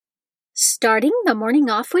Starting the morning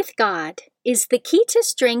off with God is the key to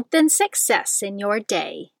strength and success in your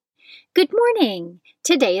day. Good morning!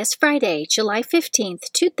 Today is Friday, July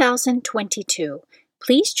 15th, 2022.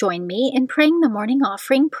 Please join me in praying the morning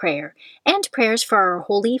offering prayer and prayers for our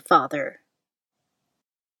Holy Father.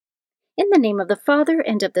 In the name of the Father,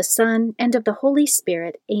 and of the Son, and of the Holy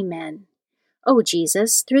Spirit, Amen. O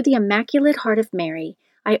Jesus, through the Immaculate Heart of Mary,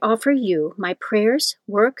 I offer you my prayers,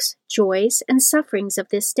 works, joys, and sufferings of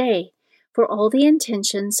this day, for all the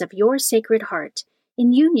intentions of your Sacred Heart,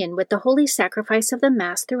 in union with the holy sacrifice of the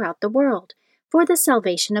Mass throughout the world, for the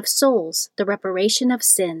salvation of souls, the reparation of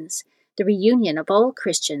sins, the reunion of all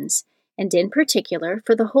Christians, and in particular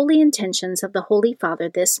for the holy intentions of the Holy Father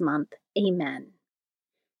this month. Amen.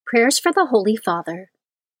 Prayers for the Holy Father.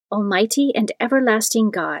 Almighty and everlasting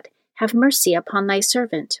God, have mercy upon thy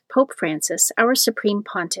servant, Pope Francis, our Supreme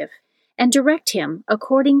Pontiff, and direct him,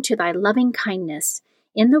 according to thy loving kindness,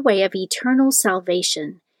 in the way of eternal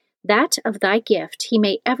salvation, that of thy gift he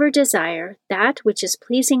may ever desire that which is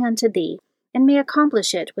pleasing unto thee, and may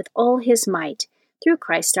accomplish it with all his might, through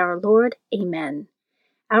Christ our Lord. Amen.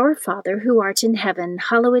 Our Father, who art in heaven,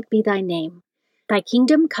 hallowed be thy name. Thy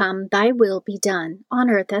kingdom come, thy will be done, on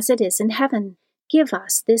earth as it is in heaven. Give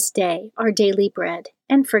us this day our daily bread,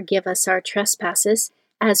 and forgive us our trespasses,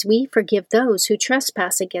 as we forgive those who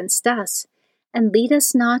trespass against us. And lead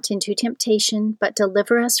us not into temptation, but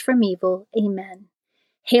deliver us from evil. Amen.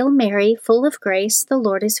 Hail Mary, full of grace, the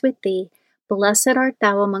Lord is with thee. Blessed art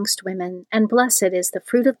thou amongst women, and blessed is the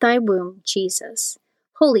fruit of thy womb, Jesus.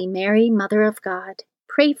 Holy Mary, Mother of God,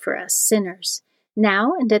 pray for us sinners,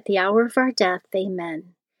 now and at the hour of our death.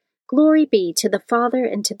 Amen. Glory be to the Father,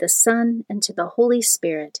 and to the Son, and to the Holy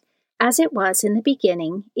Spirit, as it was in the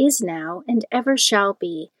beginning, is now, and ever shall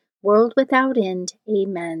be, world without end.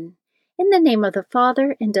 Amen. In the name of the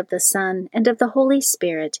Father, and of the Son, and of the Holy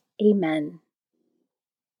Spirit. Amen.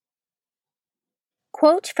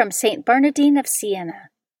 Quote from St. Bernardine of Siena.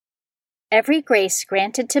 Every grace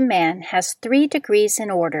granted to man has 3 degrees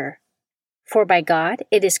in order. For by God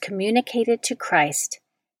it is communicated to Christ.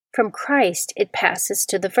 From Christ it passes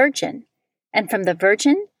to the Virgin, and from the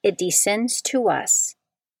Virgin it descends to us.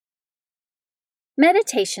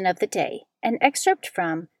 Meditation of the Day, an excerpt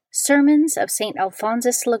from Sermons of St.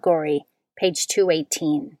 Alphonsus Liguori, page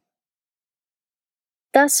 218.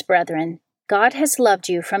 Thus, brethren, God has loved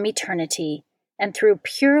you from eternity, and through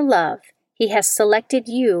pure love he has selected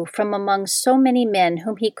you from among so many men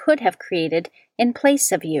whom he could have created in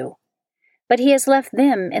place of you. But he has left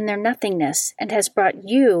them in their nothingness, and has brought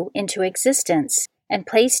you into existence, and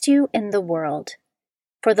placed you in the world.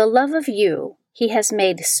 For the love of you, he has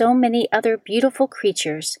made so many other beautiful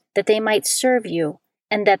creatures, that they might serve you,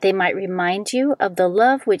 and that they might remind you of the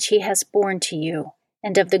love which he has borne to you,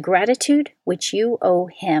 and of the gratitude which you owe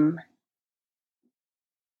him.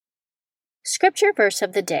 Scripture verse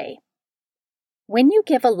of the day. When you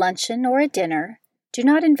give a luncheon or a dinner, do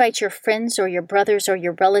not invite your friends or your brothers or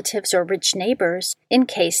your relatives or rich neighbors, in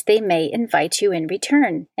case they may invite you in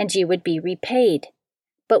return, and you would be repaid.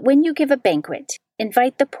 But when you give a banquet,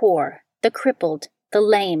 invite the poor, the crippled, the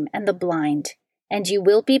lame, and the blind, and you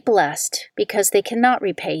will be blessed, because they cannot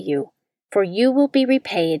repay you, for you will be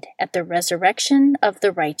repaid at the resurrection of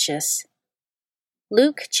the righteous.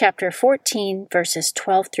 Luke chapter 14, verses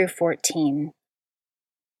 12 through 14.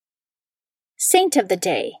 Saint of the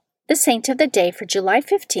Day. The saint of the day for July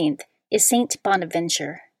 15th is Saint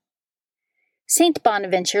Bonaventure. Saint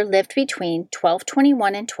Bonaventure lived between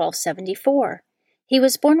 1221 and 1274. He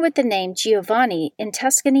was born with the name Giovanni in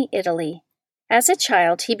Tuscany, Italy. As a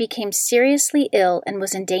child, he became seriously ill and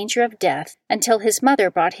was in danger of death until his mother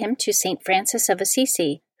brought him to St. Francis of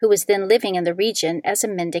Assisi, who was then living in the region as a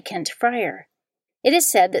mendicant friar. It is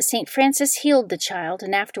said that St. Francis healed the child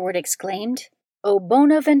and afterward exclaimed, O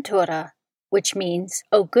bona ventura, which means,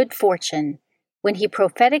 O good fortune, when he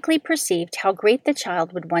prophetically perceived how great the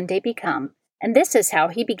child would one day become, and this is how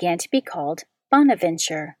he began to be called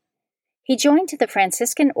Bonaventure. He joined the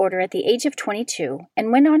Franciscan order at the age of 22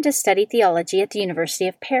 and went on to study theology at the University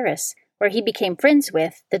of Paris, where he became friends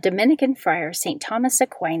with the Dominican friar St. Thomas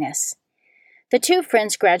Aquinas. The two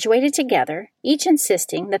friends graduated together, each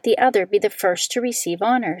insisting that the other be the first to receive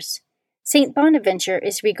honors. St. Bonaventure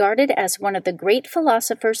is regarded as one of the great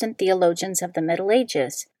philosophers and theologians of the Middle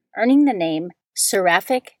Ages, earning the name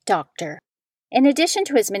Seraphic Doctor. In addition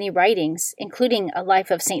to his many writings, including a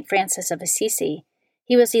life of St. Francis of Assisi,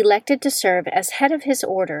 he was elected to serve as head of his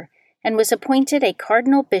order and was appointed a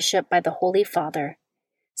cardinal bishop by the Holy Father.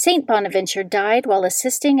 St. Bonaventure died while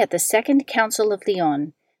assisting at the Second Council of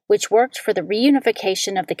Lyon, which worked for the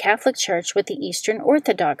reunification of the Catholic Church with the Eastern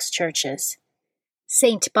Orthodox churches.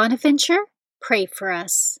 Saint Bonaventure, pray for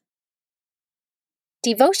us.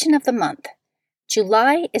 Devotion of the month.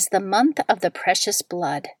 July is the month of the precious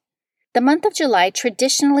blood. The month of July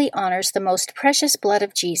traditionally honors the most precious blood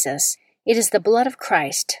of Jesus. It is the blood of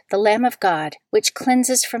Christ, the Lamb of God, which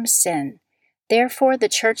cleanses from sin. Therefore, the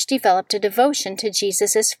Church developed a devotion to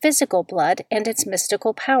Jesus' physical blood and its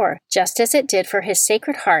mystical power, just as it did for his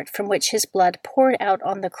sacred heart from which his blood poured out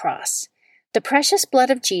on the cross. The precious blood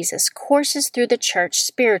of Jesus courses through the Church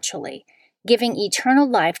spiritually, giving eternal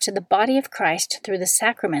life to the body of Christ through the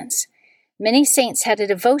sacraments. Many saints had a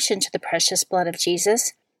devotion to the precious blood of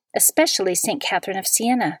Jesus, especially St. Catherine of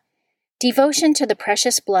Siena. Devotion to the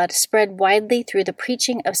precious blood spread widely through the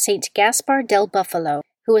preaching of St. Gaspar del Buffalo,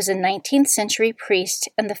 who was a 19th century priest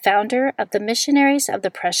and the founder of the Missionaries of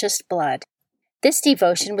the Precious Blood. This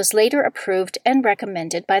devotion was later approved and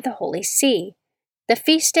recommended by the Holy See. The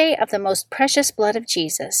feast day of the most precious blood of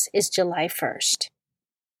Jesus is July 1st.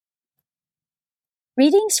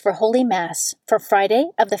 Readings for Holy Mass for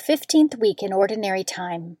Friday of the 15th week in Ordinary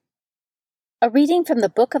Time. A reading from the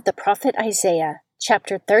book of the prophet Isaiah,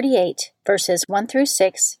 chapter 38, verses 1 through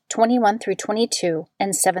 6, 21 through 22,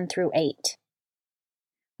 and 7 through 8.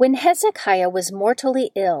 When Hezekiah was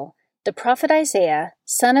mortally ill, the prophet Isaiah,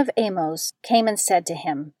 son of Amos, came and said to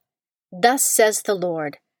him, "Thus says the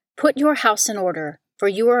Lord, put your house in order, for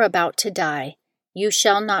you are about to die. You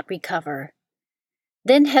shall not recover."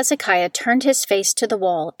 Then Hezekiah turned his face to the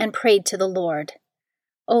wall and prayed to the Lord.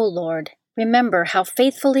 "O Lord, remember how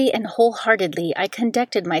faithfully and wholeheartedly I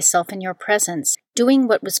conducted myself in your presence, doing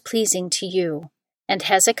what was pleasing to you." And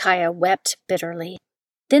Hezekiah wept bitterly.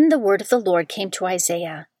 Then the word of the Lord came to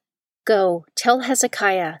Isaiah. "Go, tell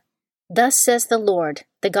Hezekiah, thus says the Lord,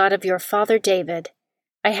 the God of your father David,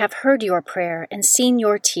 I have heard your prayer and seen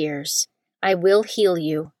your tears. I will heal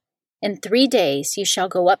you. In 3 days you shall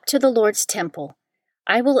go up to the Lord's temple.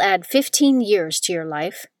 I will add 15 years to your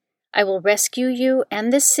life. I will rescue you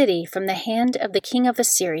and this city from the hand of the king of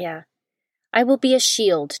Assyria. I will be a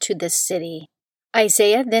shield to this city."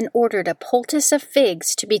 Isaiah then ordered a poultice of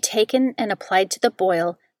figs to be taken and applied to the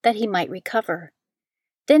boil that he might recover.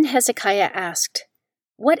 Then Hezekiah asked,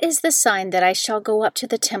 "What is the sign that I shall go up to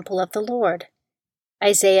the temple of the Lord?"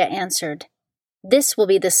 Isaiah answered, "This will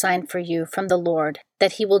be the sign for you from the Lord,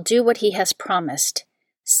 that he will do what he has promised.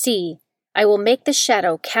 See, I will make the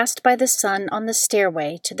shadow cast by the sun on the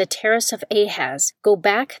stairway to the terrace of Ahaz go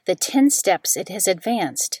back the 10 steps it has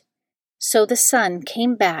advanced." So the sun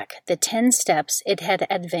came back the 10 steps it had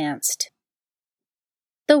advanced.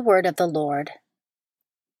 The word of the Lord.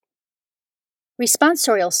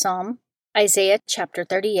 Responsorial Psalm, Isaiah chapter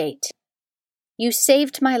 38. You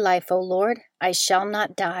saved my life, O Lord, I shall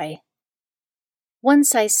not die.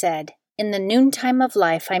 Once I said, in the noontime of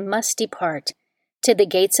life I must depart. To the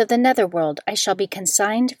gates of the netherworld I shall be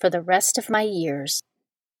consigned for the rest of my years.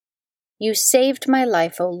 You saved my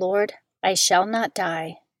life, O Lord, I shall not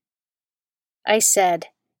die. I said,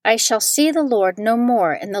 I shall see the Lord no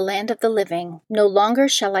more in the land of the living. No longer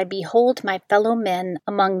shall I behold my fellow men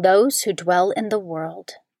among those who dwell in the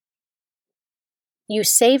world. You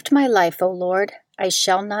saved my life, O Lord, I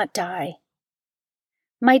shall not die.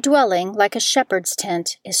 My dwelling, like a shepherd's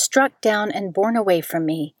tent, is struck down and borne away from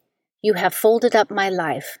me. You have folded up my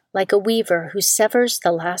life, like a weaver who severs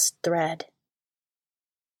the last thread.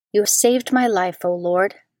 You have saved my life, O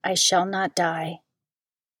Lord, I shall not die.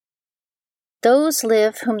 Those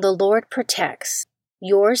live whom the Lord protects.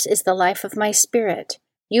 Yours is the life of my spirit.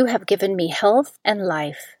 You have given me health and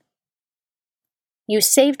life. You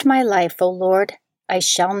saved my life, O Lord, I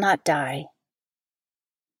shall not die.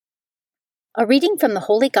 A reading from the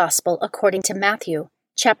Holy Gospel according to Matthew,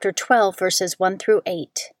 chapter 12, verses 1 through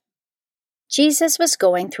 8. Jesus was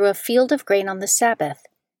going through a field of grain on the Sabbath.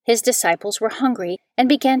 His disciples were hungry and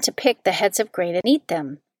began to pick the heads of grain and eat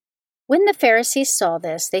them. When the Pharisees saw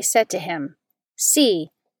this, they said to him,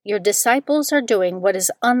 "See, your disciples are doing what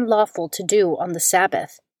is unlawful to do on the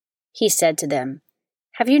Sabbath." He said to them,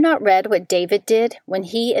 "Have you not read what David did when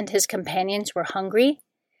he and his companions were hungry?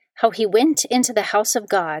 How he went into the house of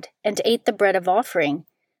God and ate the bread of offering,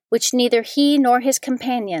 which neither he nor his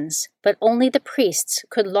companions, but only the priests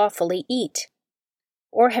could lawfully eat?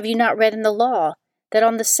 Or have you not read in the law that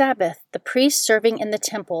on the Sabbath the priests serving in the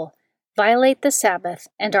temple violate the Sabbath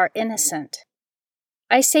and are innocent?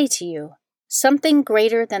 I say to you, something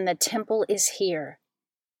greater than the temple is here.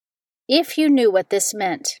 If you knew what this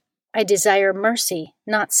meant, I desire mercy,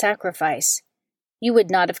 not sacrifice, you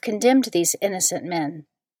would not have condemned these innocent men.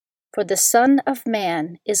 For the Son of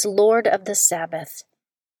Man is Lord of the Sabbath."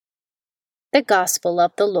 The Gospel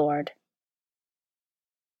of the Lord.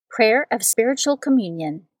 Prayer of Spiritual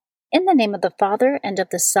Communion. In the name of the Father, and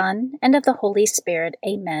of the Son, and of the Holy Spirit.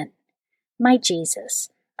 Amen. My Jesus,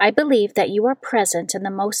 I believe that you are present in the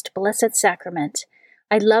most blessed sacrament.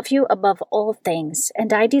 I love you above all things,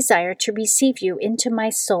 and I desire to receive you into my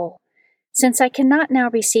soul. Since I cannot now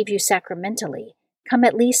receive you sacramentally, come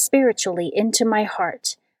at least spiritually into my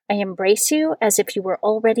heart. I embrace you as if you were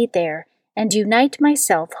already there, and unite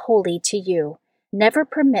myself wholly to you. Never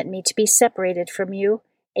permit me to be separated from you.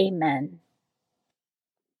 Amen.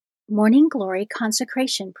 Morning Glory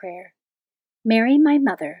Consecration Prayer. Mary, my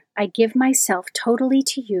Mother, I give myself totally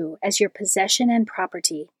to you as your possession and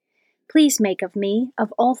property. Please make of me,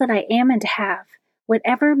 of all that I am and have,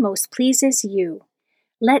 whatever most pleases you.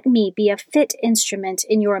 Let me be a fit instrument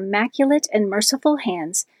in your immaculate and merciful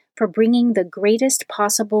hands for bringing the greatest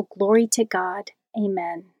possible glory to God.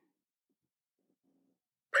 Amen.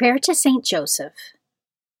 Prayer to Saint Joseph.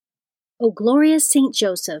 O glorious Saint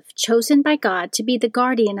Joseph, chosen by God to be the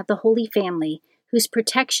guardian of the Holy Family, whose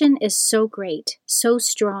protection is so great, so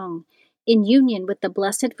strong, in union with the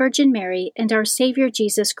Blessed Virgin Mary and our Savior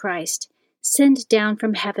Jesus Christ, send down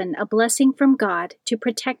from heaven a blessing from God to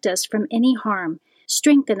protect us from any harm,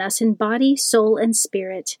 strengthen us in body, soul, and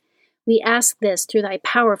spirit. We ask this through thy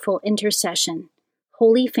powerful intercession.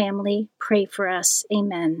 Holy Family, pray for us.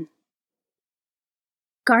 Amen.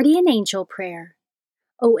 Guardian Angel Prayer.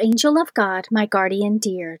 O angel of God, my guardian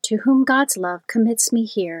dear, to whom God's love commits me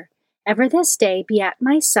here, ever this day be at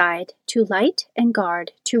my side, to light and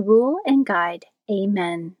guard, to rule and guide.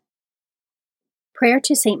 Amen. Prayer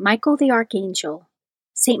to Saint Michael the Archangel.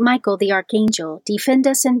 Saint Michael the Archangel, defend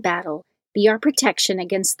us in battle, be our protection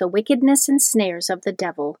against the wickedness and snares of the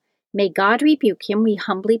devil. May God rebuke him, we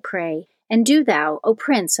humbly pray, and do thou, O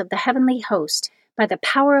Prince of the heavenly host, by the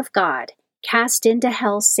power of God, cast into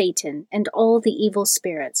hell Satan and all the evil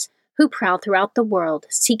spirits who prowl throughout the world,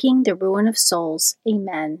 seeking the ruin of souls.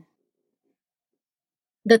 Amen.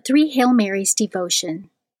 The Three Hail Marys Devotion.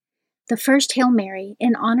 The first Hail Mary,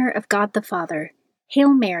 in honor of God the Father.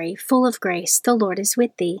 Hail Mary, full of grace, the Lord is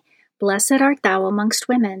with thee. Blessed art thou amongst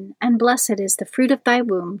women, and blessed is the fruit of thy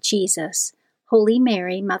womb, Jesus. Holy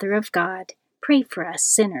Mary, Mother of God, pray for us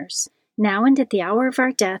sinners, now and at the hour of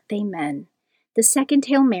our death. Amen. The second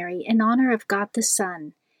Hail Mary, in honor of God the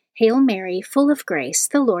Son. Hail Mary, full of grace,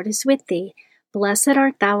 the Lord is with thee. Blessed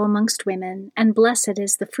art thou amongst women, and blessed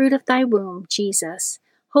is the fruit of thy womb, Jesus.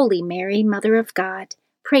 Holy Mary, Mother of God,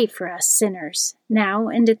 pray for us sinners, now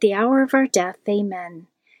and at the hour of our death. Amen.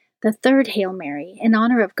 The third Hail Mary, in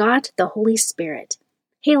honor of God the Holy Spirit.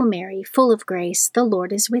 Hail Mary, full of grace, the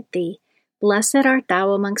Lord is with thee. Blessed art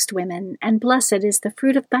thou amongst women, and blessed is the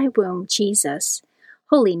fruit of thy womb, Jesus.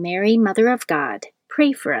 Holy Mary, Mother of God,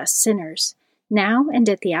 pray for us sinners, now and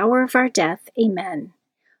at the hour of our death. Amen.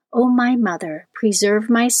 O my Mother, preserve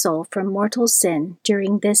my soul from mortal sin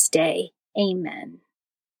during this day. Amen.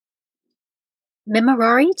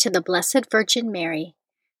 Memorare to the Blessed Virgin Mary.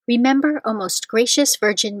 Remember, O most gracious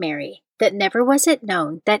Virgin Mary, that never was it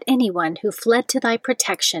known that anyone who fled to thy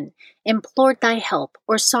protection, implored thy help,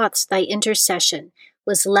 or sought thy intercession,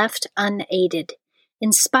 was left unaided.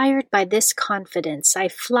 Inspired by this confidence, I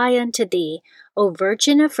fly unto thee, O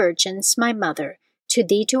Virgin of Virgins, my Mother. To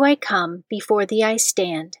thee do I come, before thee I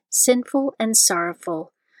stand, sinful and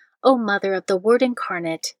sorrowful. O Mother of the Word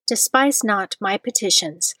incarnate, despise not my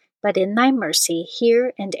petitions, but in thy mercy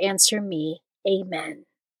hear and answer me. Amen.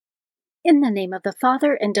 In the name of the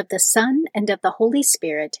Father, and of the Son, and of the Holy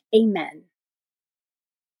Spirit. Amen.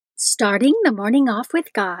 Starting the morning off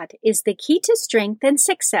with God is the key to strength and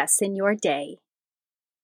success in your day.